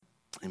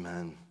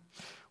Amen.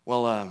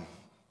 Well,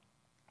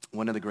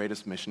 one of the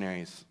greatest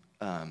missionaries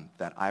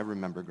that I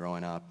remember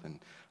growing up, and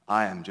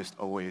I am just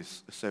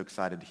always so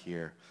excited to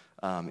hear,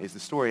 is the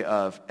story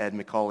of Ed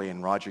McCauley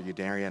and Roger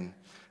Youderian,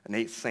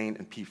 Nate Saint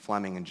and Pete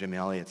Fleming and Jim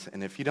Elliott.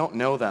 And if you don't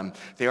know them,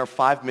 they are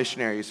 5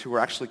 missionaries who were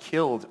actually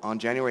killed on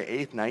January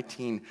 8th,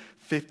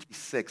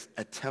 1956,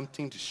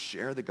 attempting to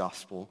share the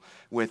gospel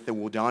with the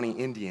Waodani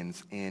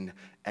Indians in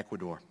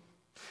Ecuador.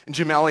 And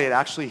Jim Elliott,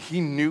 actually, he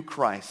knew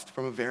Christ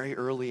from a very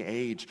early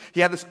age.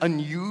 He had this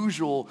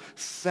unusual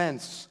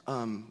sense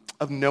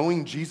of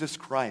knowing Jesus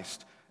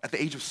Christ at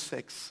the age of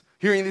 6.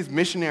 Hearing these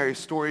missionary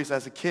stories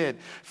as a kid,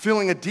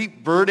 feeling a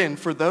deep burden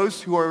for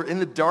those who are in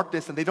the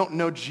darkness and they don't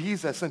know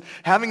Jesus, and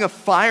having a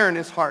fire in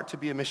his heart to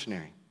be a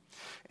missionary.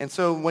 And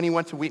so when he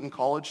went to Wheaton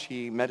College,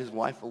 he met his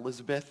wife,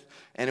 Elizabeth,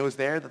 and it was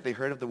there that they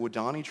heard of the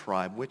Waodani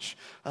tribe, which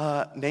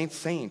Nate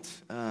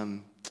Saint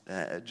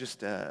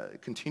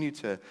continued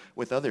to,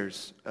 with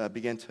others,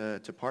 began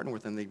to partner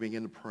with them. They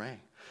began to pray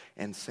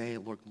and say,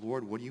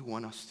 Lord, what do you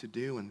want us to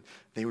do? And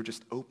they were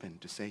just open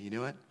to say, you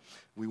know what?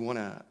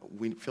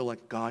 We feel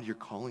like, God, you're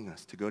calling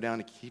us to go down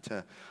to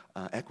Quito,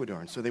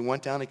 Ecuador. And so they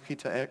went down to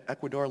Quito,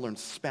 Ecuador, learned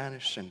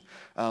Spanish and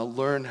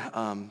learned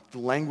the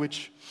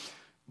language.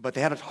 But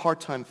they had a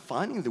hard time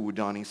finding the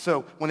Waodani.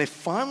 So when they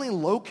finally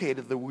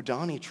located the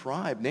Waodani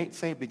tribe, Nate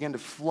Saint began to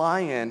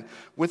fly in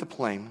with a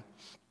plane.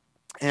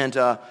 And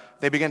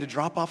they began to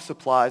drop off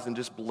supplies and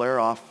just blare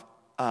off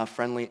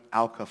friendly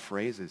Auca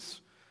phrases.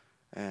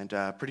 And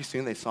pretty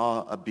soon they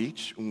saw a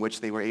beach in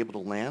which they were able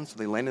to land. So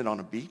they landed on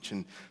a beach.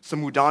 And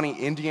some Waodani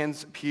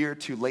Indians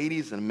appeared, 2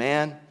 ladies and a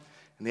man.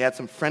 And they had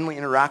some friendly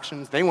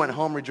interactions. They went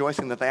home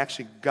rejoicing that they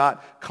actually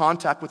got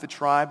contact with the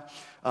tribe.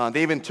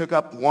 They even took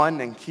up one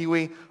named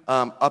Kiwi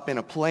up in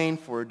a plane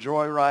for a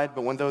joyride.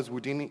 But when those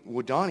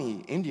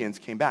Waodani Indians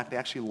came back, they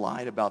actually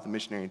lied about the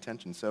missionary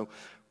intention. So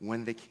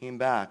when they came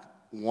back,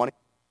 wanting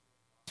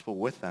the gospel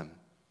with them,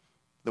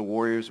 the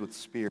warriors with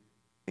spears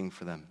waiting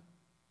for them.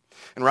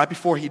 And right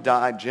before he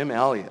died, Jim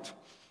Elliott,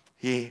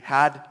 he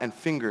had and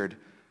fingered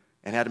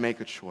and had to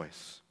make a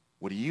choice.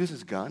 Would he use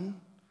his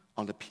gun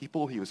on the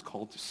people he was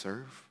called to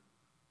serve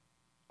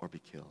or be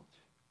killed?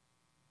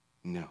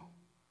 No.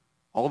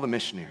 All the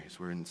missionaries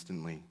were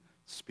instantly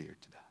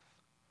speared to death.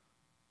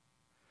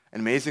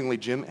 And amazingly,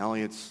 Jim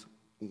Elliott's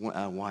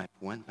wife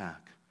went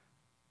back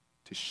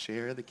to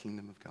share the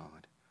kingdom of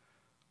God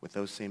with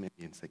those same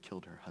Indians that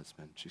killed her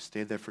husband. She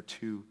stayed there for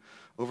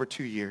over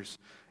 2 years,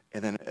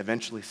 and then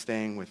eventually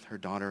staying with her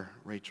daughter,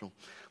 Rachel.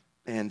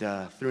 And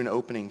through an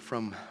opening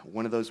from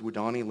one of those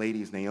Waodani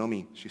ladies,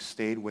 Naomi, she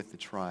stayed with the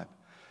tribe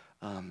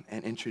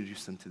and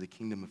introduced them to the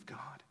kingdom of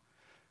God.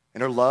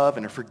 And her love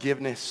and her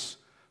forgiveness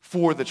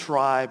for the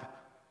tribe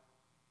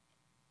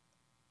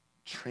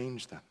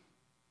trained them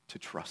to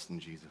trust in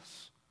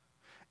Jesus.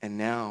 And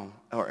now,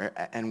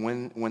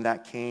 when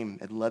that came,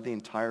 it led the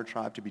entire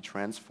tribe to be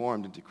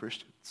transformed into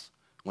Christians.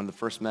 One of the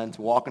first men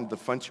to walk into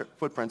the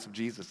footprints of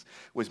Jesus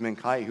was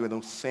Minkai, who was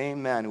the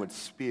same man who had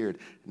speared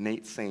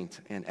Nate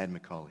Saint and Ed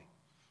McCauley.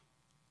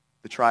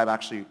 The tribe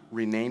actually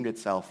renamed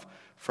itself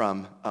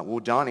from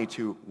Waodani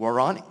to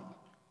Warani,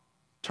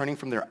 turning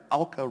from their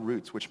Auca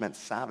roots, which meant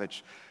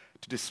savage,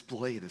 to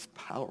display this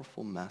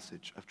powerful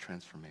message of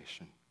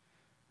transformation.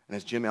 And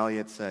as Jim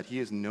Elliott said, he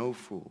is no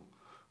fool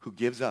who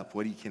gives up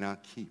what he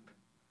cannot keep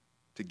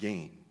to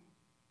gain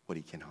what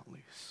he cannot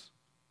lose.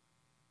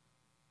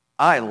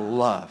 I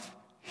love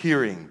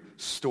hearing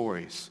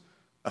stories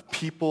of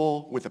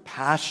people with a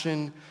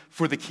passion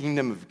for the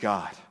kingdom of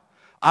God.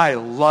 I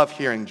love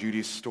hearing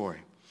Judy's story.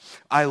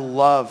 I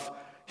love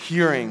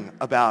hearing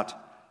about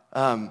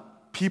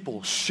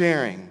people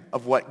sharing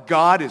of what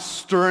God is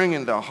stirring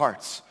in their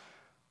hearts.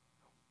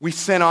 We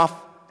sent off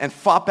and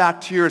fought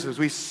back tears as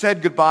we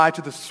said goodbye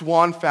to the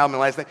Swan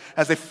family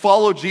as they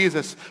follow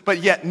Jesus,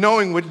 but yet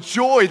knowing with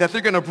joy that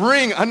they're going to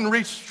bring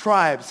unreached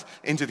tribes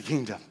into the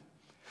kingdom.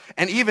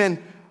 And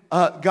even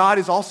God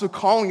is also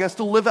calling us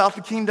to live out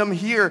the kingdom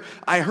here.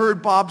 I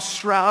heard Bob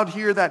Stroud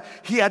here that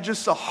he had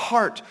just a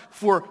heart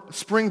for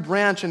Spring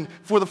Branch and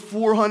for the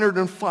 400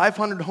 and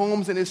 500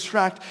 homes in his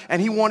tract,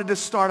 and he wanted to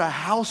start a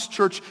house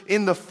church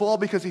in the fall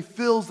because he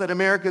feels that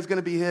America is going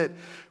to be hit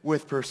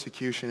with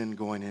persecution and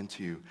going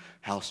into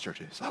house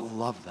churches. I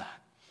love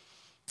that.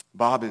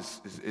 Bob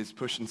is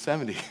pushing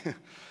 70.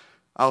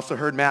 I also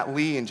heard Matt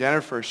Lee and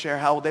Jennifer share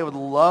how they would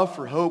love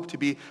for Hope to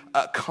be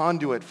a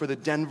conduit for the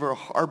Denver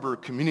Harbor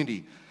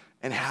community,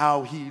 and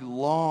how he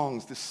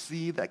longs to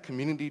see that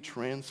community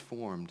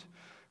transformed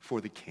for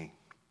the King.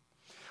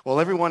 While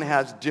everyone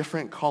has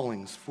different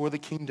callings for the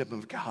kingdom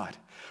of God,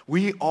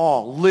 we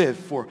all live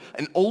for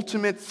an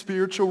ultimate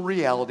spiritual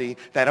reality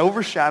that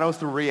overshadows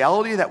the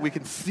reality that we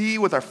can see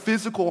with our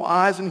physical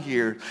eyes and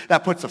hear,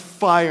 that puts a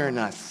fire in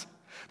us.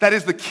 That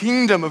is the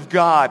kingdom of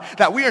God,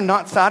 that we are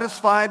not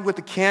satisfied with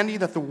the candy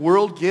that the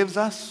world gives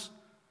us,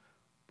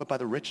 but by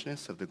the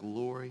richness of the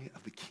glory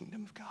of the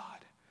kingdom of God.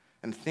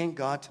 And thank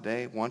God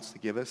today wants to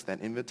give us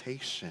that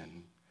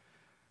invitation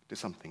to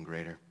something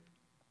greater.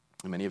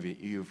 And many of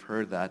you have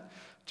heard that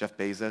Jeff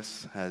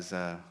Bezos has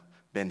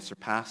been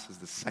surpassed as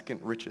the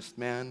second richest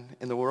man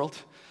in the world.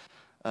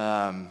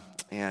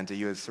 And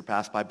he was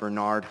surpassed by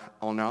Bernard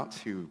Arnault,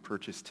 who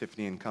purchased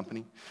Tiffany &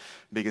 Company,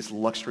 biggest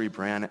luxury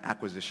brand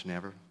acquisition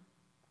ever.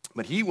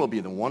 But he will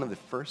be one of the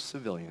first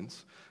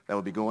civilians that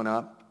will be going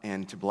up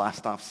and to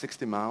blast off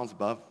 60 miles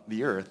above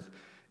the earth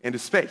into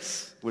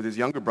space with his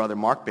younger brother,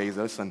 Mark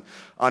Bezos,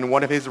 on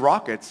one of his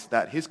rockets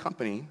that his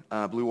company,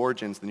 Blue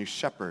Origin's, the New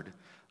Shepard,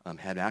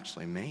 had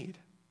actually made.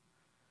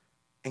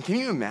 And can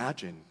you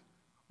imagine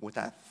what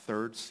that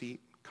third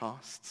seat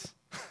costs?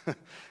 It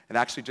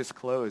actually just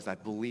closed, I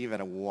believe,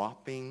 at a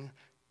whopping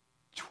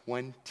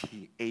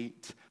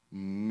 $28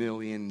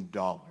 million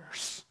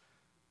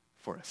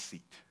for a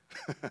seat.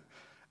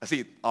 A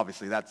seat,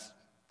 obviously, that's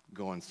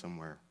going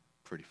somewhere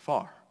pretty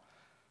far.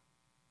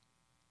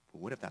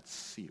 But what if that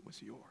seat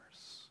was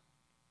yours?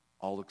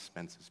 All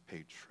expenses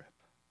paid trip.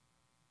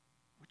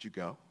 Would you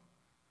go?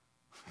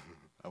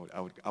 I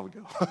would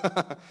go.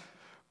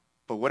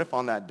 But what if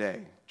on that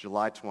day,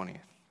 July 20th,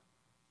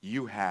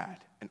 you had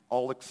an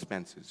all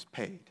expenses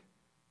paid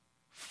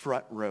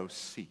front row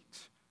seat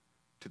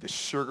to the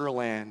Sugar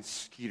Land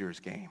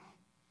Skeeters game?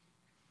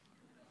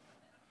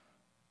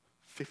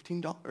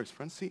 $15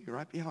 front seat,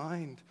 right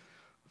behind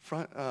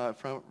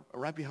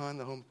right behind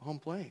the home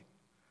plate.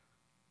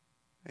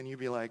 And you'd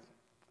be like,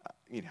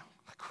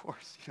 of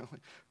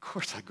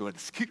course I'd go to the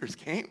Skeeters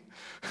game.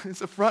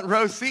 It's a front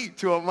row seat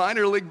to a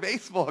minor league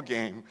baseball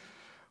game.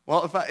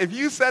 Well, if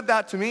you said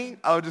that to me,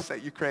 I would just say,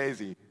 you're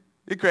crazy.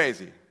 You're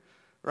crazy,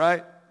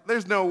 right?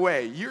 There's no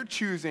way. You're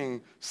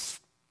choosing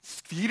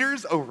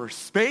Skeeters over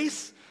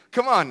space?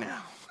 Come on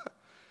now.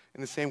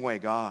 In the same way,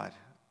 God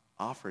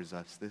offers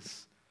us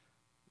this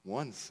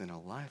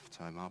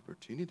once-in-a-lifetime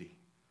opportunity.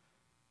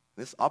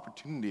 This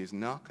opportunity is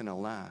not going to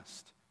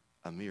last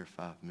a mere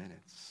 5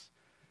 minutes.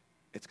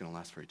 It's going to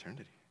last for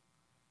eternity.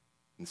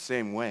 In the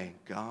same way,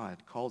 God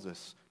calls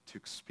us to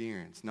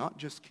experience not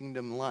just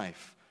kingdom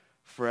life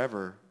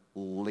forever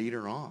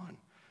later on,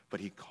 but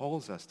he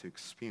calls us to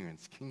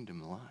experience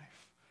kingdom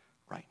life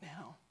right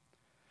now.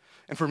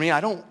 And for me,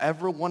 I don't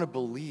ever want to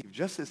believe,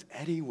 just as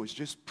Eddie was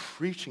just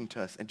preaching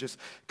to us and just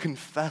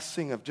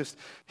confessing of just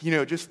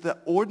the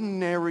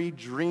ordinary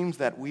dreams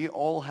that we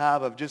all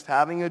have of just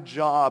having a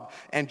job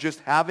and just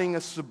having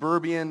a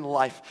suburban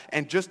life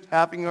and just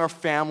having our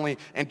family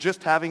and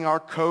just having our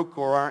Coke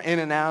or our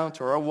In-N-Out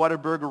or our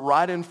Whataburger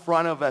right in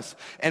front of us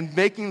and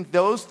making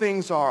those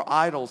things our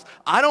idols.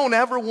 I don't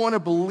ever want to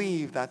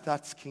believe that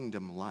that's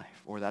kingdom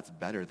life or that's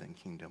better than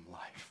kingdom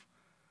life.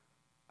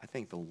 I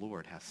think the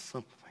Lord has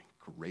something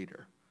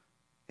greater.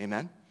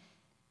 Amen?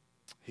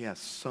 He has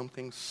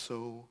something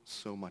so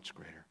much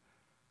greater.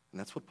 And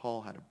that's what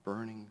Paul had, a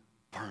burning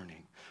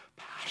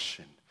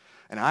passion.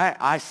 And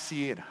I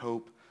see and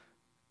hope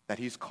that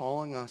he's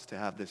calling us to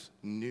have this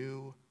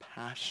new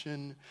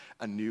passion,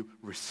 a new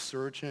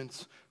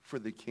resurgence for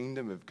the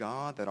kingdom of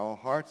God, that our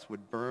hearts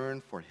would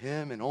burn for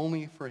him and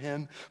only for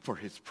him, for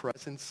his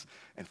presence,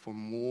 and for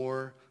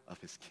more of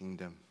his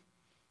kingdom.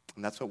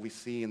 And that's what we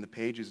see in the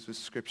pages of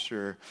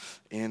Scripture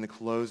in the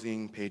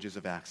closing pages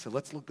of Acts. So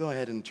let's go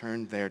ahead and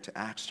turn there to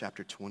Acts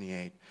chapter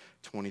 28,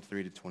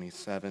 23 to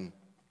 27.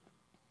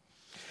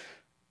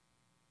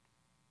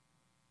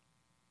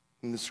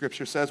 And the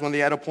Scripture says, when they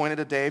had appointed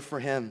a day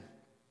for him,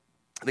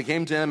 they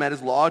came to him at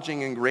his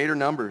lodging in greater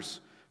numbers.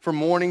 From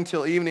morning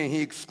till evening,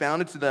 he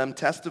expounded to them,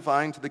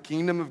 testifying to the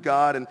kingdom of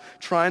God and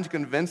trying to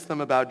convince them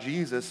about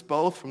Jesus,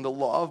 both from the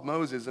law of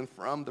Moses and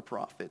from the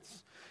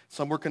prophets.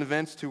 Some were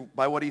convinced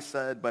by what he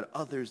said, but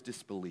others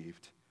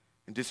disbelieved.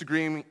 And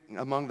disagreeing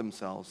among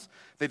themselves,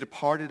 they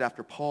departed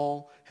after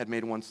Paul had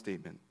made one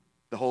statement.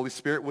 The Holy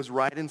Spirit was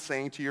right in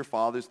saying to your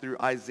fathers through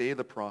Isaiah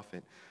the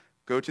prophet,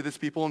 go to this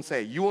people and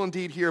say, you will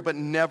indeed hear but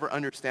never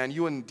understand.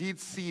 You will indeed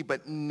see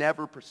but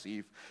never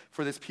perceive.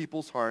 For this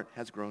people's heart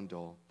has grown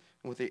dull.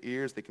 And with their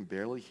ears they can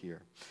barely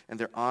hear. And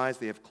their eyes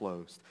they have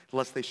closed,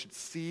 lest they should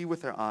see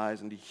with their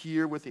eyes and to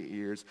hear with their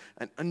ears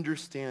and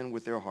understand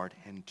with their heart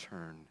and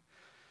turn.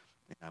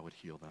 And I would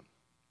heal them.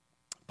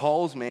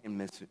 Paul's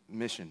main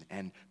mission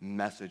and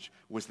message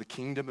was the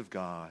kingdom of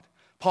God.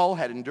 Paul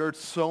had endured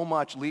so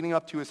much leading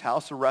up to his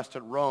house arrest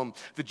at Rome.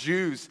 The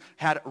Jews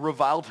had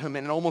reviled him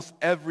in almost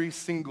every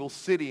single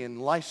city, in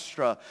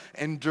Lystra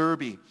and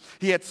Derbe.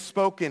 He had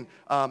spoken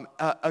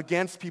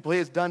against people. He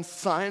has done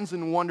signs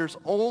and wonders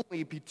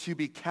only to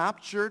be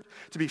captured,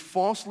 to be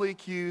falsely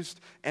accused,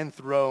 and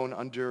thrown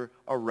under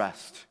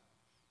arrest.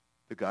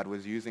 But God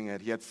was using it.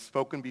 He had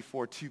spoken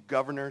before 2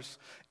 governors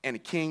and a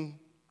king,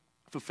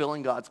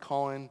 fulfilling God's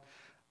calling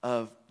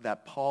of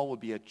that Paul would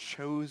be a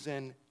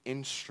chosen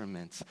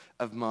instrument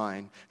of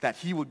mine, that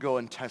he would go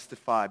and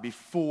testify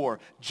before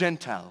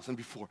Gentiles and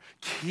before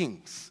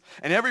kings.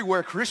 And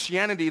everywhere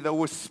Christianity, though,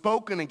 was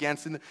spoken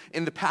against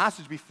in the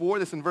passage before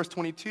this in verse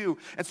 22.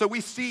 And so we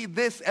see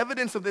this,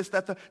 evidence of this,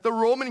 that the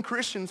Roman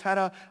Christians had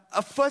a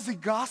fuzzy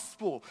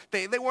gospel.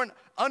 They weren't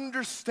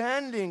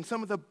understanding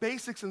some of the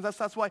basics, and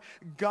that's why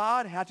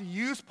God had to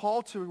use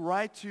Paul to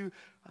write to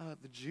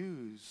the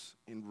Jews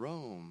in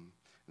Rome.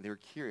 And they were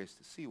curious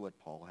to see what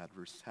Paul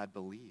had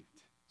believed.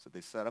 So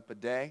they set up a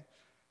day,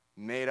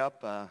 made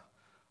up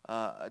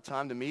a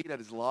time to meet at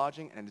his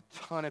lodging, and a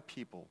ton of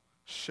people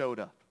showed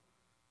up.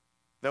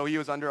 Though he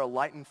was under a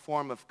lightened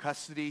form of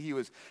custody, he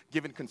was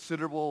given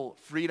considerable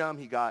freedom.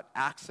 He got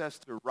access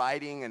to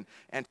writing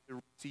and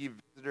to receive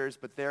visitors,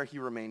 but there he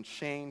remained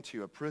chained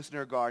to a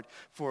prisoner guard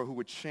who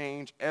would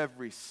change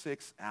every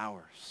 6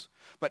 hours.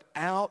 But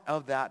out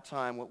of that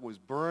time, what was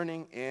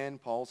burning in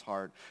Paul's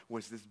heart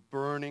was this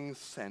burning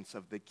sense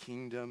of the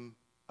kingdom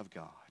of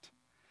God.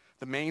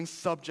 The main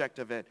subject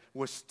of it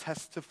was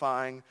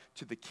testifying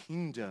to the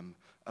kingdom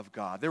of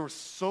God. There was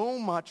so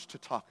much to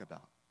talk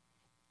about,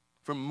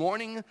 from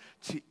morning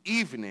to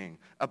evening,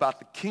 about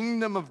the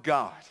kingdom of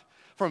God,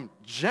 from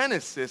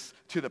Genesis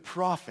to the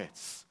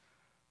prophets,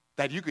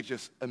 that you could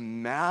just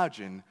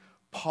imagine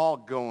Paul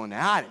going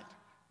at it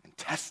and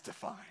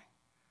testifying.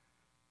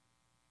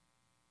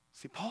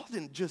 See, Paul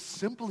didn't just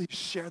simply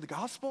share the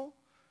gospel.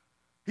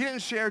 He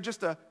didn't share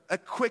just a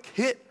quick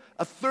hit,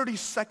 a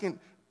 30-second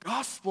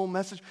gospel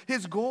message.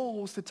 His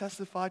goal was to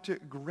testify to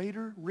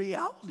greater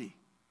reality.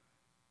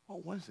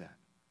 What was that?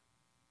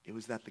 It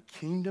was that the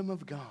kingdom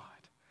of God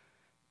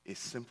is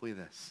simply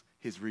this: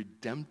 his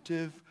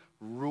redemptive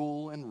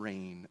rule and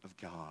reign of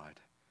God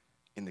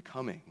in the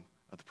coming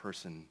of the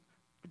person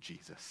of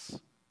Jesus.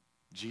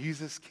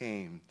 Jesus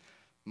came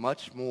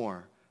much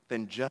more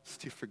than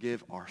just to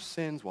forgive our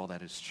sins. While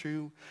that is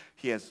true,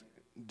 he has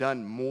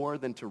done more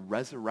than to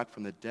resurrect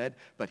from the dead,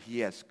 but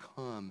he has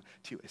come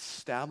to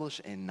establish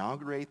and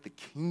inaugurate the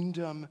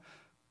kingdom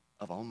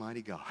of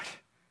Almighty God,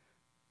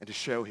 and to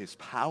show his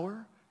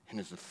power and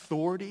his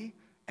authority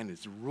and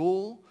his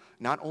rule,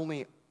 not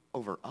only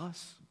over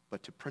us,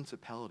 but to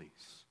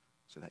principalities,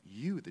 so that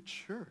you, the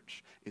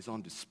church, is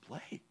on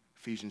display.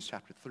 Ephesians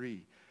chapter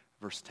 3,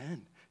 verse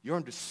 10. You're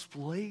on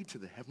display to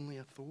the heavenly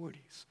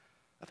authorities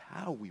of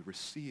how we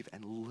receive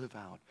and live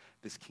out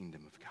this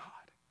kingdom of God.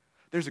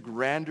 There's a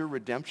grander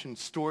redemption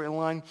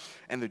storyline,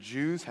 and the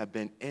Jews have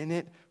been in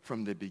it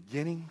from the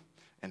beginning.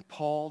 And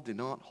Paul did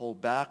not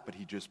hold back, but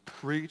he just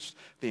preached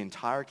the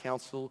entire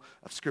counsel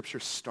of Scripture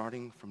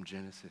starting from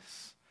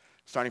Genesis.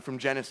 Starting from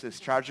Genesis,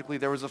 tragically,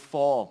 there was a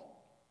fall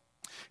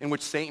in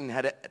which Satan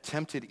had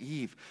tempted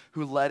Eve,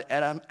 who led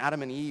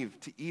Adam and Eve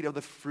to eat of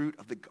the fruit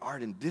of the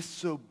garden,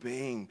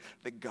 disobeying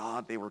the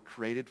God they were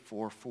created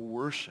for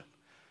worship.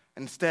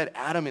 Instead,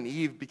 Adam and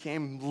Eve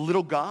became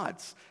little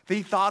gods.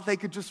 They thought they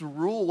could just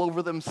rule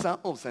over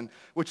themselves, and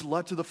which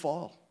led to the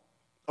fall.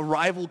 A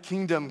rival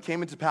kingdom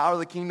came into power,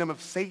 the kingdom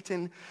of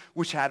Satan,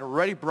 which had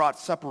already brought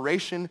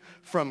separation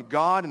from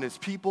God and his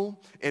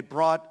people. It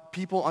brought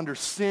people under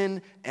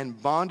sin and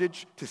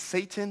bondage to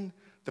Satan,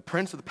 the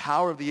prince of the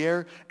power of the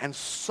air, and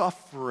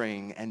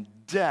suffering and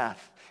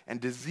death and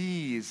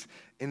disease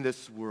in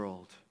this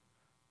world.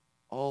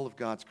 All of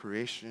God's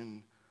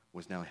creation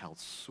was now held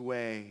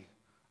sway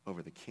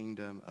over the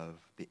kingdom of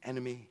the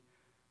enemy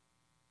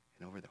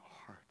and over their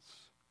hearts.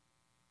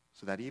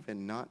 So that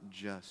even not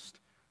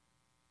just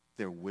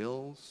their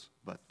wills,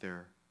 but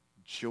their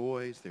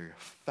joys, their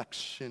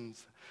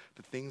affections,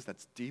 the things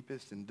that's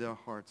deepest in their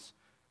hearts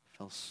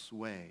fell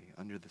sway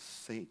under the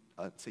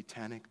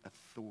satanic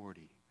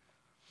authority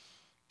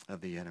of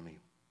the enemy.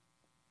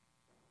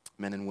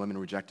 Men and women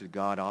rejected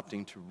God,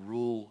 opting to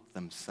rule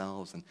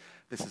themselves, and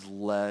this has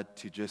led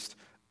to just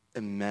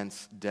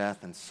immense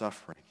death and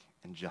suffering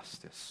and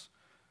justice.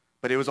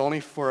 But it was only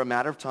for a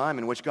matter of time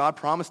in which God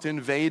promised to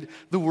invade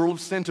the world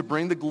of sin, to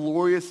bring the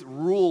glorious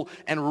rule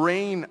and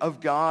reign of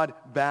God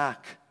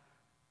back.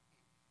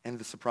 And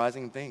the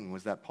surprising thing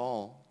was that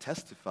Paul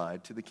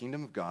testified to the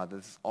kingdom of God that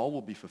this all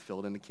will be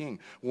fulfilled in the King.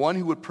 One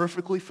who would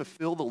perfectly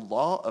fulfill the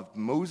law of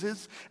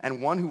Moses,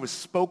 and one who was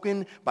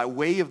spoken by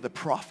way of the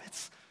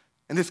prophets.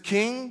 And this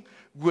King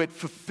would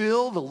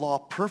fulfill the law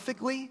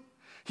perfectly.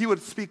 He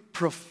would speak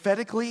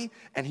prophetically,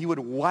 and he would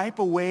wipe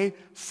away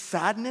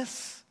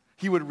sadness.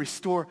 He would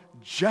restore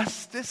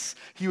justice.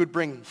 He would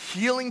bring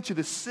healing to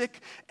the sick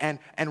and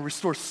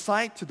restore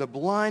sight to the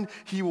blind.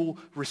 He will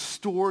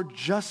restore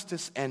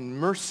justice and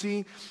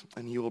mercy,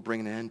 and he will bring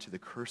an end to the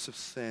curse of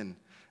sin.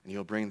 And he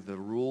will bring the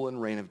rule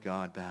and reign of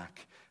God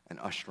back and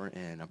usher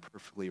in a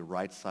perfectly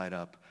right side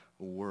up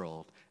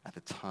world at the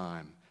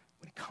time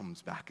when he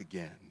comes back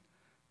again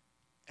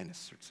and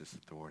asserts his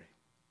authority.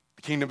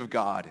 The kingdom of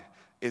God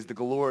is the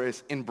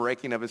glorious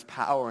inbreaking of his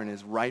power and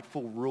his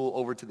rightful rule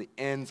over to the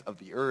ends of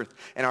the earth.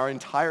 And our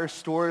entire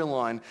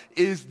storyline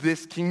is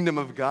this kingdom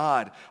of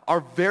God. Our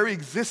very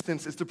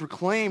existence is to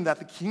proclaim that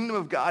the kingdom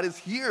of God is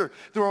here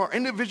through our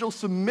individual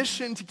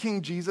submission to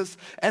King Jesus,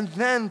 and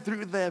then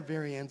through the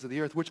very ends of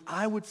the earth, which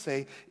I would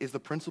say is the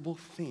principal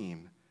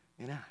theme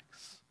in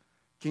Acts.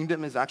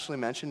 Kingdom is actually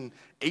mentioned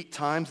 8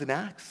 times in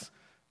Acts.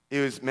 It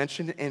was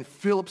mentioned in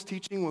Philip's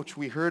teaching, which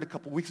we heard a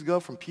couple weeks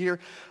ago from Peter.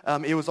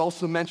 It was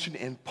also mentioned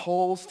in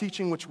Paul's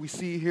teaching, which we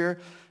see here.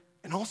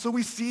 And also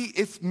we see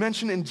it's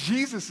mentioned in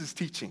Jesus'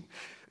 teaching.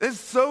 It's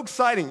so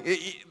exciting.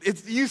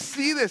 You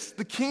see this,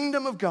 the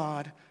kingdom of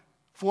God,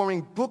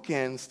 forming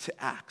bookends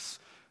to Acts,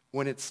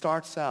 when it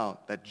starts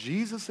out that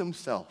Jesus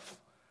himself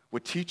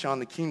would teach on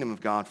the kingdom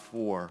of God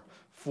for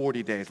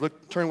 40 days.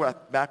 Turn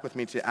back with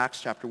me to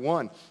Acts chapter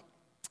 1.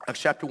 Acts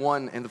chapter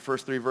 1 and the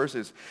first 3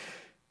 verses.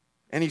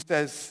 And he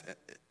says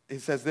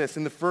this,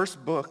 "In the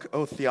first book,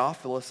 O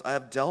Theophilus, I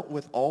have dealt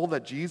with all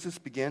that Jesus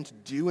began to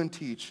do and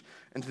teach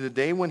until the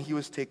day when he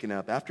was taken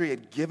up, after he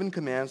had given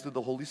commands through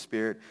the Holy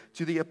Spirit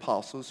to the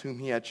apostles whom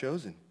he had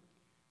chosen.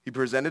 He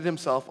presented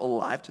himself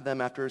alive to them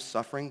after his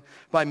suffering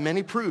by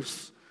many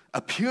proofs,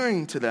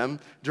 appearing to them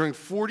during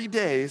 40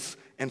 days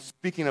and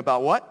speaking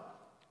about" what?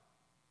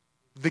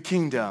 The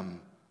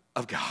kingdom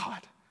of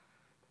God.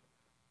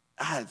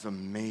 That is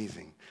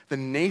amazing. The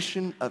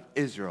nation of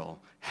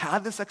Israel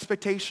had this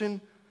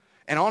expectation,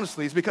 and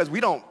honestly, it's because we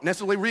don't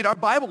necessarily read our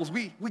Bibles.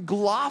 We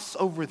gloss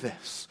over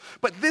this.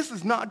 But this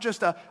is not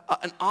just an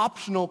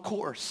optional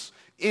course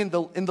in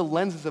the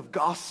lenses of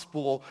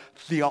gospel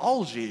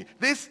theology.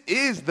 This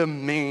is the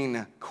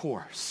main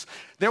course.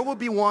 There will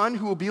be one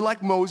who will be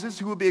like Moses,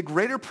 who will be a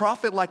greater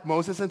prophet like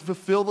Moses and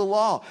fulfill the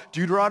law.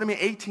 Deuteronomy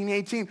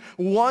 18:18.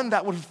 One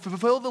that would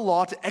fulfill the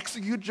law to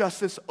execute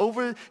justice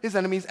over his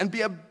enemies and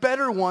be a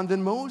better one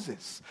than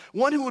Moses.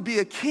 One who would be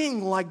a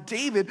king like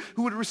David,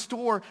 who would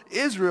restore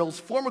Israel's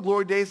former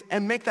glory days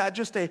and make that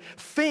just a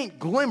faint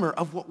glimmer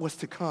of what was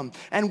to come.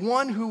 And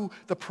one who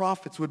the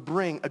prophets would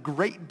bring a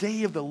great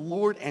day of the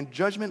Lord and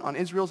judgment on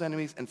Israel's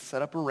enemies and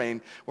set up a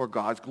reign where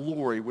God's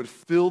glory would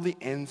fill the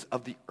ends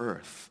of the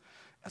earth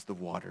as the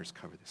waters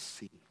cover the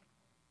sea.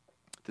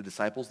 The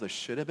disciples, there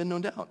should have been no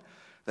doubt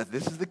that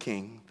this is the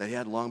king that he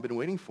had long been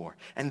waiting for.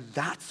 And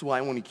that's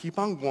why when we keep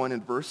on going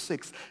in verse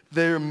 6,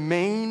 their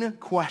main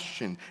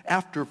question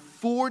after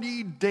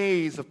 40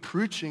 days of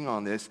preaching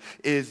on this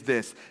is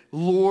this: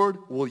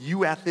 Lord, will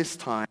you at this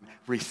time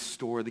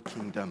restore the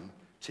kingdom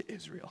to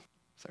Israel?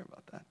 Sorry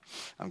about that.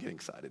 I'm getting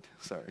excited.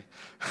 Sorry.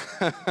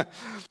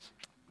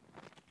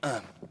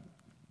 But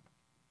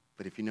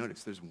if you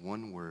notice, there's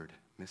one word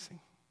missing.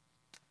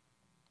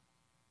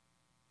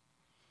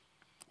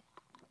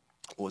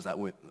 What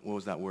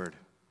was that word?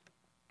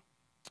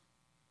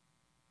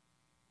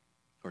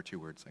 Or 2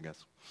 words, I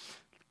guess.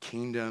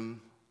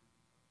 Kingdom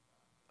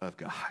of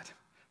God.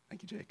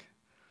 Thank you, Jake.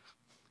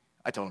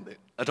 I told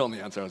him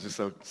the answer. I was just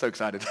so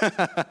excited.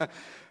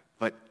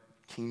 But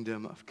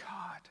kingdom of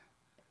God.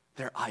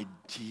 Their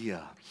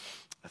idea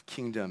of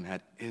kingdom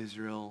had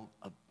Israel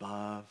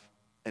above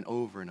and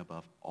over and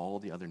above all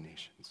the other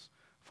nations,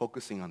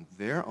 focusing on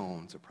their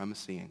own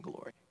supremacy and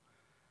glory.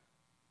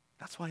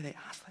 That's why they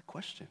asked that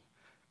question.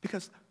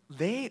 Because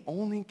they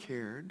were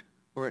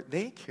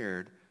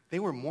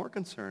more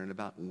concerned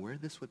about where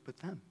this would put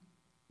them,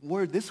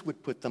 where this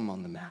would put them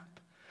on the map.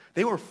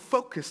 They were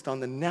focused on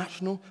the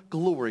national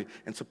glory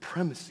and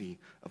supremacy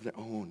of their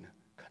own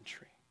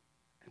country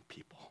and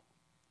people,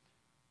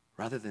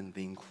 rather than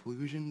the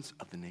inclusions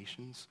of the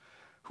nations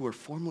who were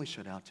formerly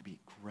shut out to be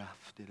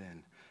grafted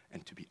in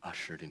and to be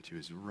ushered into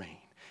his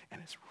reign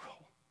and his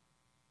rule.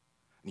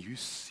 And you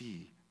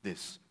see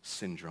this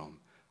syndrome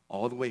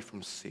all the way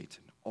from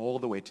Satan, all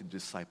the way to the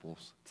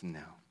disciples to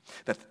now.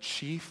 That the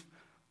chief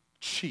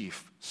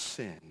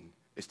sin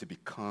is to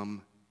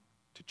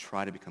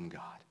try to become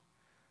God.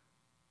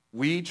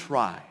 We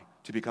try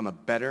to become a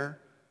better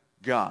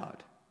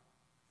God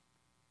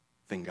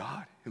than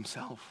God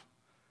himself.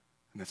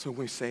 And that's when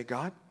we say,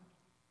 God,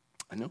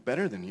 I know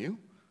better than you.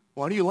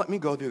 Why do you let me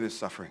go through this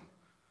suffering?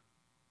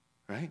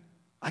 Right?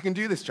 I can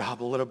do this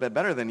job a little bit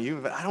better than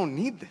you, but I don't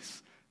need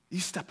this. You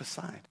step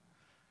aside.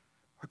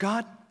 Or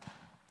God,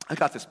 I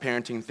got this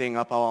parenting thing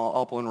up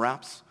in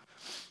wraps.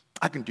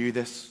 I can do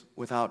this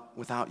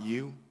without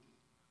you.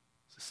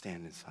 So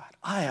stand inside.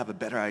 I have a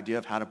better idea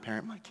of how to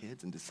parent my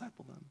kids and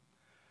disciple them.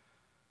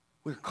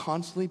 We're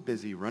constantly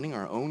busy running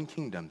our own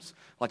kingdoms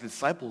like the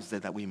disciples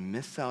did, that we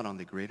miss out on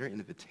the greater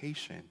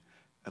invitation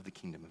of the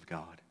kingdom of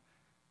God.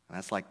 And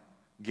that's like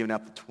giving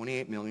up the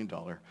 $28 million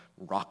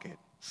rocket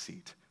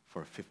seat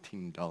for a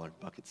 $15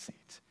 bucket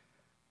seat.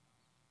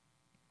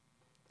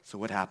 So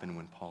what happened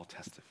when Paul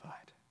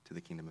testified to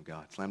the kingdom of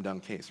God? Slam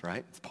dunk case,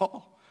 right? It's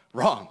Paul.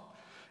 Wrong.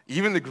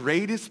 Even the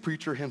greatest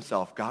preacher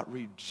himself got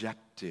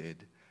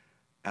rejected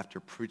after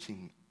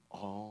preaching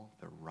all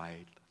the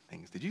right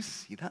things. Did you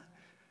see that?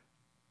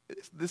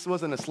 This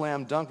wasn't a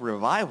slam dunk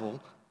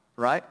revival,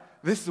 right?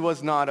 This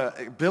was not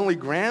a Billy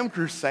Graham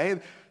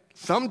crusade.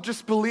 Some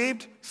just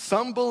believed,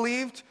 some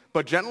believed,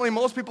 but generally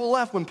most people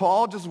left when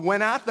Paul just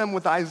went at them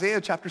with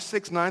Isaiah chapter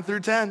 6, 9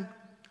 through 10.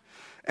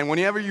 And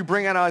whenever you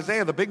bring out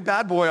Isaiah, the big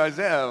bad boy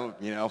Isaiah,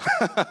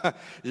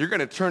 you're going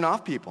to turn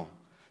off people.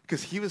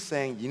 Because he was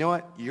saying, you know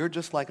what? You're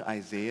just like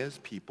Isaiah's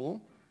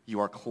people. You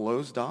are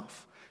closed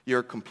off.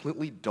 You're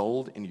completely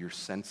dulled in your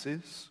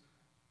senses.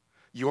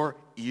 Your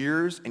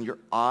ears and your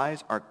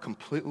eyes are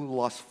completely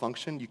lost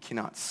function. You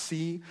cannot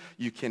see.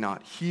 You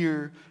cannot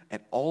hear.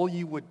 And all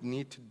you would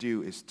need to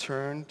do is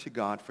turn to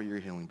God for your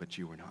healing, but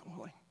you were not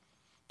willing.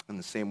 In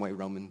the same way,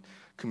 Roman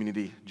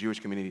community, Jewish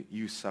community,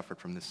 you suffered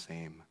from the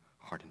same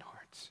hardened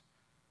hearts.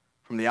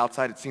 From the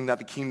outside, it seemed that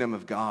the kingdom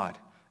of God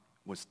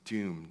was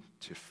doomed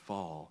to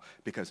fall.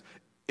 Because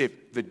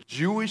if the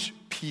Jewish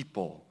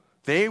people,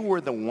 they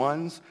were the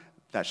ones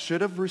that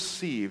should have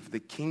received the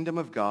kingdom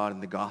of God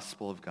and the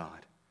gospel of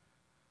God,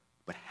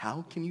 But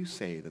how can you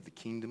say that the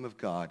kingdom of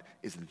God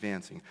is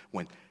advancing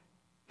when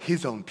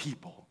his own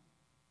people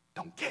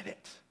don't get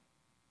it?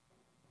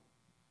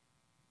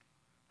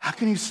 How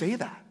can you say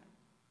that?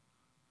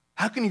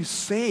 How can you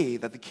say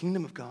that the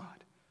kingdom of God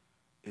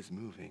is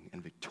moving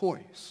and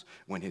victorious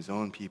when his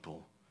own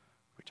people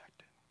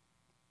reject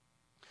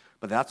it?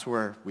 But that's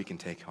where we can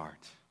take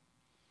heart.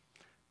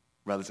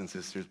 Brothers and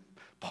sisters,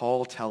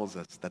 Paul tells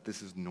us that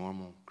this is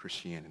normal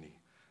Christianity.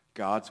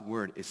 God's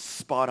word is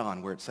spot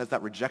on where it says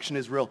that rejection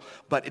is real,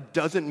 but it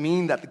doesn't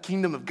mean that the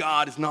kingdom of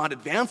God is not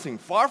advancing.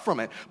 Far from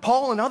it.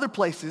 Paul, in other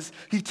places,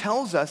 he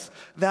tells us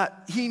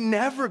that he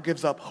never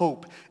gives up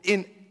hope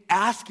in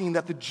asking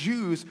that the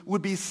Jews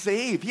would be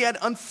saved. He had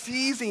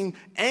unceasing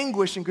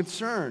anguish and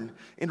concern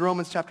in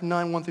Romans chapter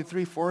 9,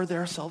 1-3 for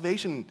their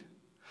salvation.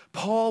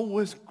 Paul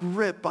was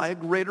gripped by a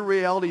greater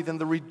reality than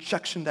the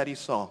rejection that he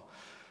saw.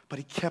 But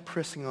he kept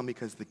pressing on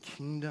because the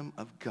kingdom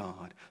of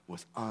God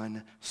was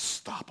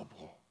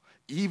unstoppable.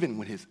 Even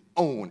when his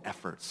own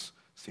efforts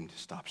seemed to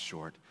stop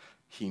short,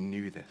 he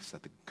knew this,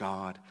 that the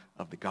God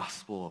of the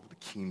gospel of the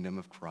kingdom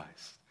of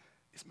Christ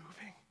is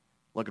moving.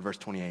 Look at verse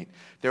 28.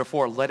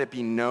 Therefore, let it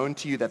be known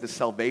to you that the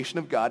salvation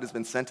of God has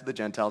been sent to the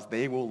Gentiles.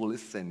 They will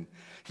listen.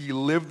 He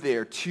lived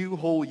there 2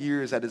 whole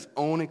years at his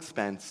own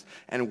expense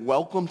and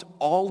welcomed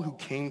all who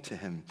came to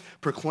him,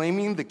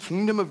 proclaiming the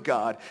kingdom of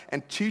God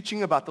and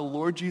teaching about the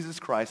Lord Jesus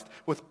Christ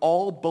with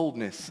all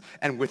boldness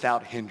and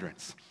without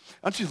hindrance.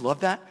 Don't you love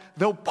that?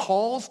 Though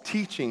Paul's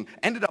teaching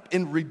ended up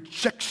in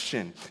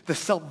rejection, the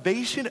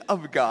salvation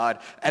of God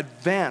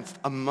advanced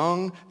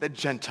among the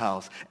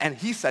Gentiles. And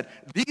he said,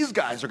 these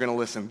guys are going to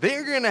listen.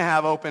 They're going to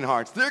have open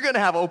hearts. They're going to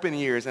have open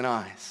ears and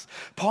eyes.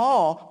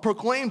 Paul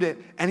proclaimed it,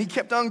 and he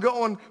kept on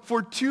going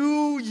for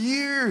 2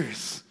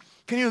 years.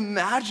 Can you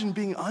imagine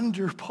being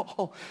under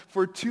Paul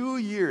for 2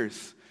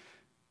 years?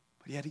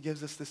 But yet he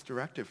gives us this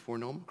directive for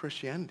normal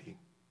Christianity.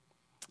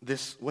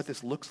 What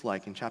this looks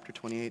like in chapter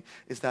 28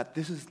 is that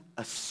this is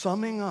a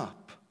summing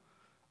up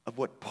of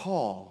what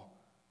Paul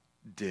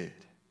did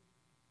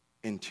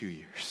in 2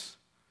 years,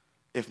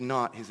 if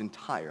not his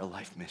entire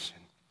life mission.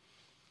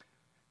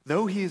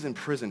 Though he is in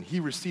prison, he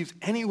receives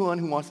anyone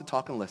who wants to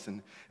talk and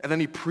listen, and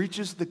then he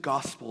preaches the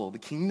gospel, the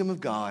kingdom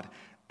of God,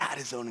 at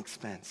his own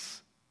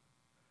expense.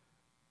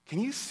 Can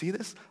you see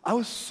this? I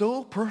was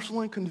so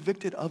personally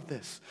convicted of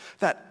this,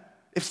 that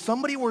if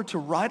somebody were to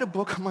write a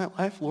book on my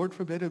life, Lord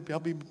forbid, it'll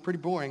be pretty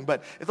boring,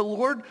 but if the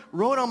Lord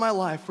wrote on my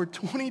life for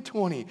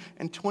 2020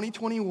 and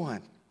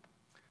 2021,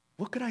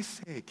 what could I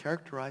say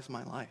characterize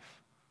my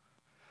life?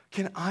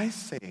 Can I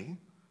say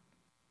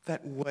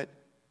that what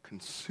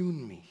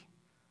consumed me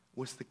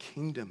was the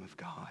kingdom of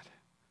God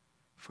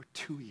for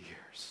 2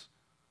 years?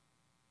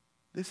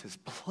 This has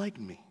plagued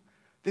me.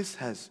 This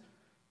has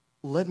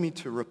led me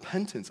to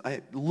repentance.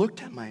 I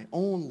looked at my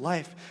own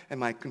life and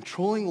my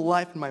controlling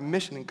life and my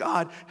mission. And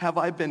God, have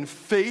I been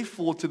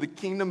faithful to the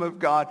kingdom of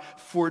God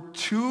for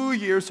 2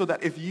 years so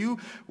that if you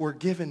were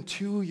given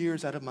 2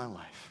 years out of my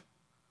life,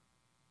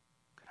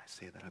 can I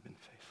say that I've been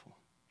faithful?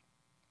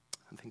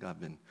 I think I've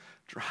been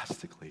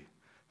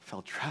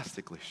fell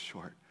drastically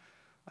short.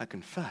 I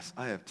confess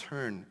I have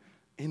turned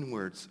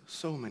inwards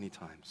so many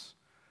times.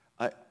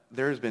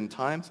 There's been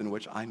times in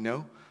which I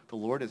know the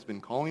Lord has been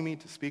calling me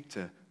to speak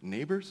to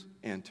neighbors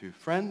and to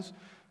friends,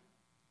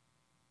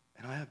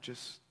 and I have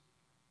just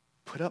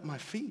put up my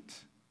feet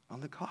on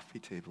the coffee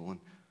table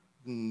and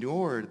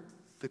ignored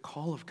the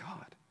call of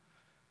God.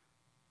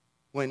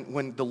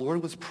 When the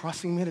Lord was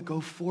pressing me to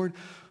go forward,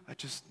 I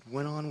just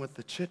went on with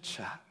the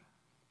chit-chat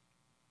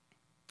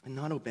and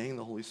not obeying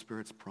the Holy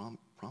Spirit's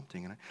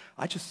prompting. And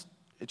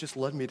it just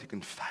led me to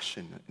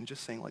confession and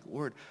just saying, like,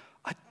 Lord,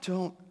 I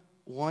don't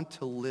want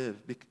to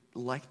live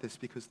like this,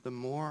 because the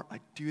more I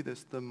do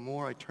this, the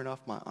more I turn off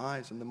my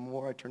eyes and the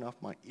more I turn off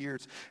my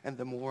ears and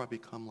the more I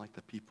become like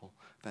the people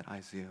that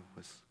Isaiah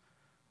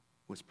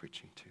was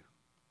preaching to,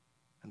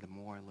 and the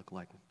more I look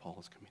like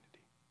Paul's community.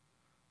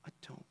 I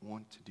don't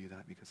want to do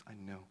that because I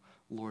know,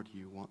 Lord,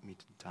 you want me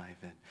to dive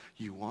in.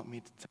 You want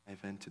me to dive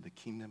into the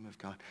kingdom of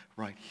God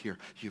right here.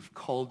 You've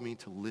called me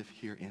to live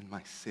here in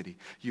my city.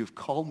 You've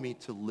called me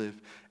to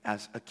live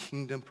as a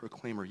kingdom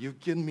proclaimer. You've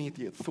given me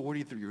the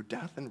authority through your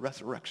death and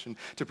resurrection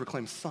to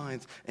proclaim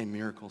signs and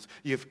miracles.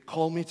 You've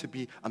called me to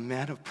be a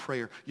man of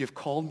prayer. You've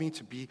called me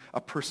to be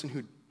a person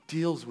who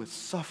deals with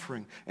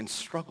suffering and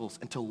struggles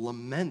and to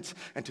lament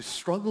and to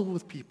struggle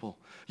with people.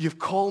 You've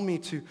called me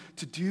to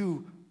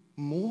do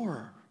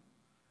more.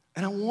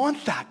 And I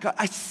want that, God.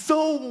 I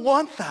so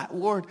want that,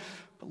 Lord.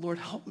 But Lord,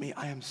 help me.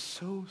 I am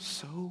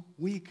so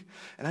weak.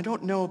 And I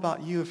don't know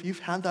about you, if you've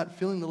had that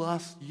feeling the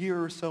last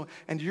year or so,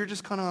 and you're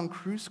just kind of on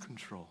cruise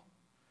control,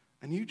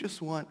 and you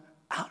just want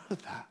out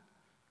of that.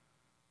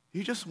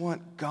 You just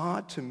want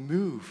God to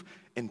move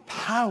in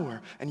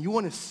power, and you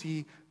want to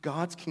see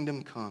God's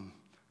kingdom come,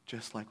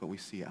 just like what we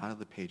see out of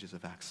the pages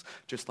of Acts,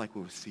 just like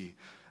what we see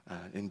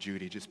in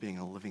Judy, just being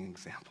a living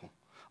example.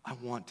 I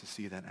want to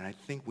see that, and I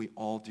think we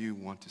all do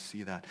want to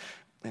see that.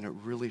 And it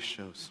really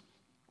shows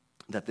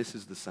that this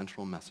is the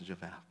central message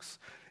of Acts.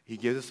 He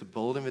gives us a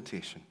bold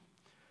invitation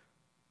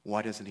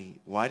why does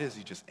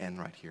he just end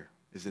right here?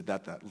 Is it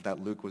that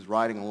Luke was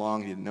riding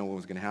along, he didn't know what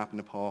was going to happen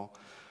to Paul?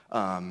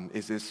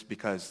 Is this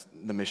because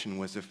the mission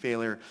was a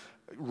failure?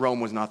 Rome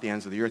was not the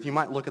ends of the earth. You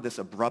might look at this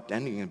abrupt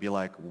ending and be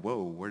like,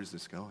 whoa, where is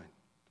this going?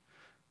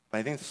 But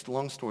I think,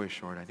 long story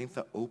short, I think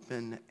the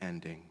open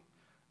ending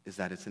is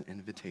that it's an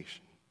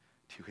invitation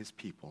to his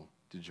people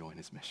to join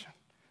his mission.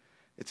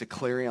 It's a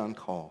clarion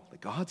call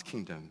that God's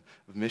kingdom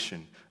of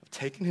mission, of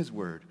taking his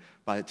word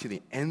to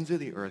the ends of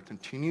the earth,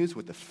 continues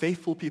with the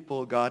faithful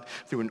people of God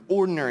through an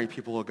ordinary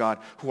people of God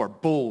who are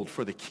bold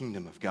for the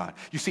kingdom of God.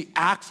 You see,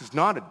 Acts is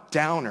not a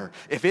downer.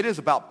 If it is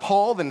about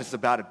Paul, then it's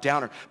about a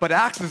downer. But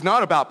Acts is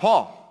not about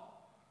Paul.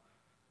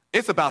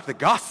 It's about the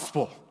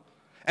gospel.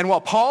 And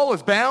while Paul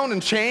is bound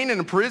and chained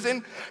and in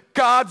prison,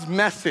 God's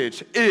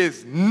message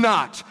is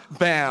not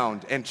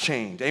bound and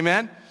chained.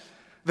 Amen?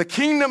 The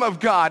kingdom of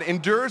God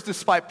endures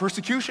despite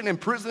persecution,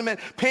 imprisonment,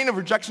 pain of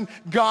rejection,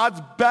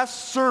 God's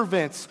best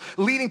servants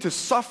leading to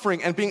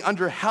suffering and being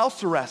under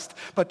house arrest.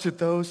 But to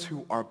those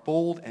who are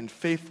bold and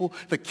faithful,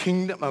 the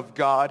kingdom of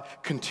God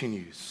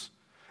continues.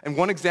 And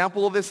one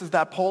example of this is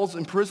that Paul's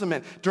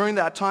imprisonment, during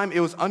that time, it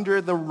was under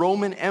the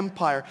Roman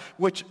Empire,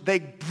 which they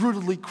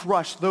brutally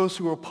crushed those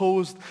who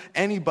opposed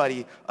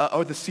anybody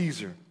or the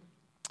Caesar.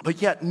 But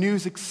yet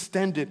news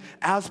extended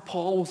as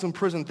Paul was in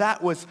prison.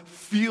 That was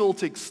fuel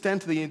to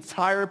extend to the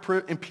entire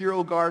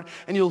imperial guard.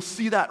 And you'll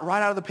see that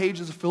right out of the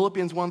pages of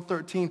Philippians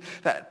 1:13,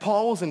 that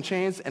Paul was in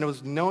chains and it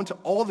was known to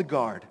all the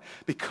guard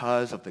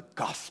because of the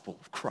gospel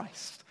of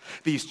Christ.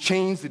 These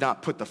chains did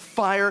not put the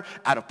fire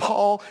out of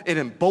Paul. It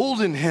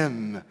emboldened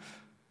him.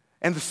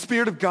 And the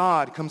Spirit of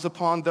God comes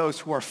upon those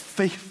who are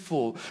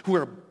faithful, who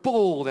are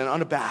bold and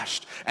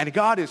unabashed. And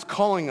God is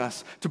calling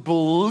us to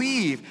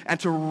believe and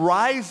to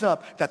rise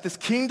up that this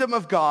kingdom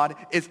of God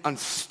is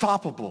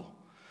unstoppable.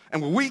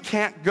 And where we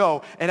can't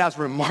go, it has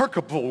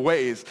remarkable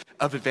ways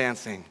of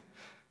advancing.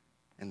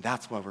 And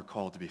that's why we're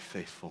called to be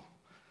faithful,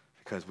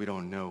 because we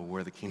don't know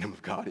where the kingdom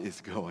of God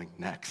is going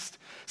next.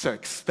 So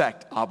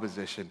expect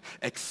opposition.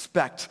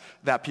 Expect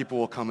that people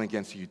will come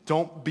against you.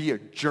 Don't be a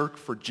jerk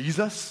for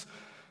Jesus,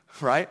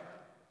 right?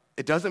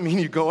 It doesn't mean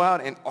you go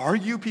out and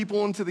argue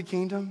people into the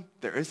kingdom.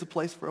 There is a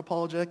place for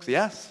apologetics,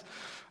 yes.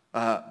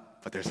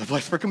 But there's a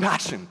place for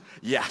compassion,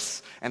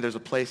 yes. And there's a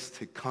place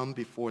to come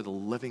before the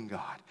living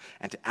God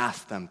and to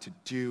ask them to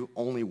do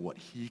only what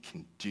he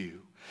can do.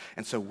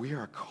 And so we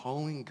are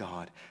calling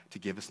God to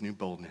give us new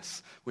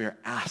boldness. We are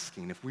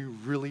asking if we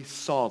really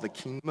saw the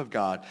kingdom of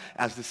God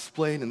as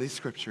displayed in these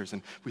scriptures,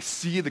 and we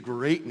see the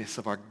greatness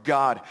of our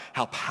God,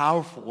 how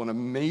powerful and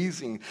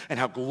amazing and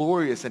how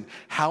glorious and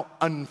how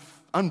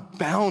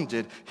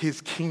unbounded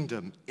his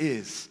kingdom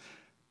is,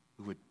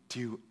 we would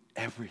do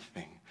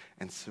everything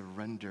and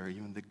surrender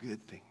even the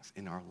good things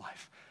in our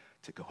life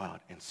to go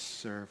out and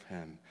serve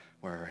him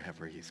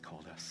wherever he's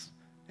called us.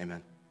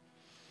 Amen.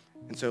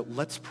 And so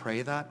let's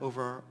pray that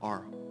over our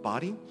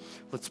body.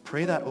 Let's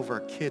pray that over our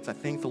kids. I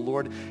think the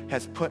Lord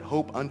has put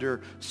hope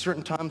under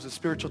certain times of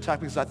spiritual attack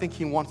because I think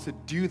he wants to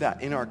do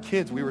that in our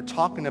kids. We were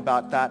talking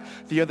about that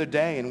the other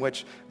day, in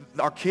which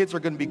our kids are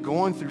going to be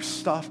going through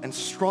stuff and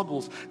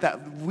struggles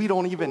that we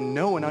don't even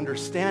know and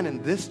understand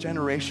in this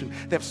generation.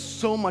 They have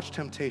so much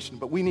temptation,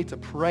 but we need to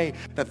pray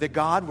that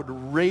God would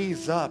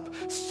raise up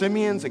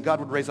Simeons, and God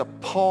would raise up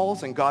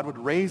Pauls, and God would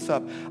raise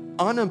up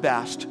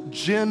unabashed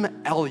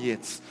Jim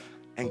Elliott's,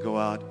 and go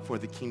out for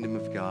the kingdom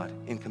of God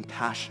in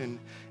compassion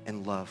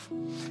and love.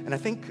 And I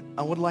think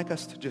I would like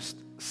us to just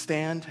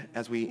stand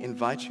as we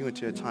invite you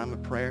into a time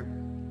of prayer.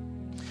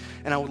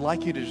 And I would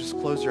like you to just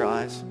close your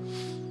eyes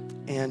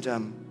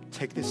and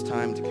take this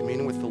time to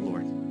commune with the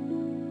Lord.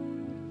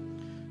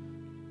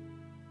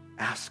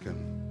 Ask him,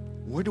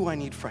 where do I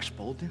need fresh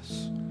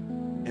boldness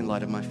in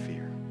light of my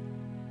fear?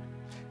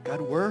 God,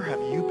 where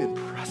have you been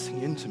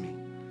pressing into me?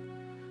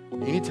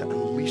 You need to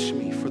unleash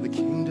me for the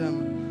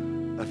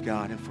kingdom of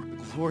God and for the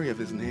glory of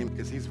his name,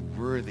 because he's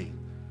worthy,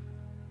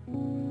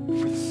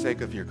 for the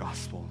sake of your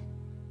gospel.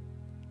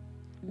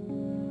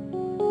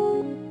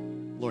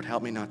 Lord,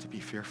 help me not to be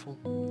fearful.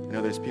 I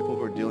know there's people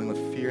who are dealing with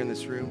fear in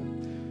this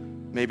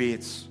room. Maybe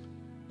it's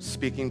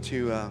speaking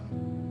to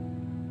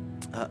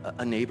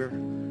a neighbor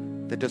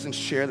that doesn't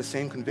share the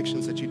same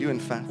convictions that you do. In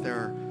fact,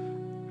 they're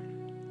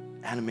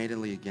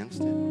animatedly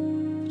against it.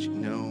 But you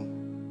know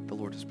the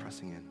Lord is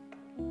pressing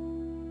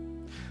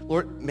in.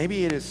 Lord,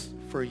 maybe it is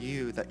for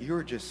you that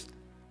you're just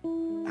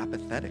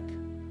apathetic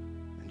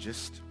and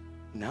just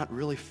not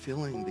really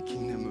feeling the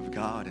kingdom of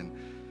God and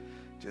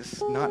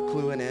just not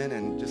cluing in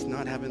and just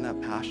not having that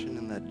passion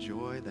and that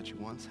joy that you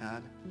once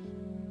had.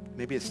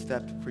 Maybe a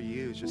step for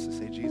you is just to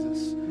say,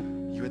 Jesus,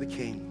 you're the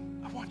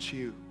King. I want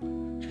you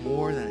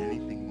more than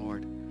anything,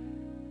 Lord.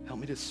 Help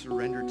me to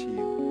surrender to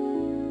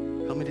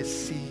you. Help me to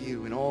see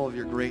you in all of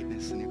your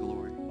greatness and your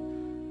glory.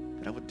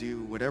 That I would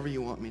do whatever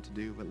you want me to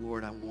do, but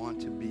Lord, I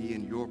want to be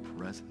in your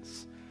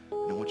presence,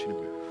 and I want you to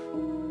move.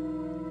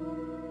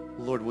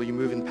 Lord, will you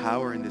move in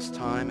power in this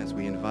time as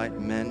we invite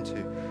men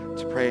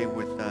to pray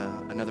with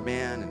another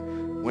man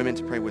and women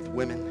to pray with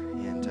women.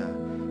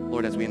 And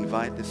Lord, as we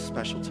invite this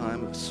special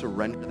time of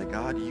surrender, that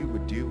God, you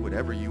would do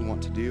whatever you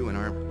want to do in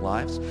our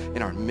lives,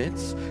 in our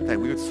midst, that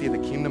we would see the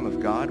kingdom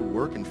of God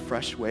work in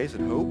fresh ways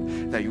at Hope,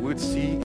 that you would see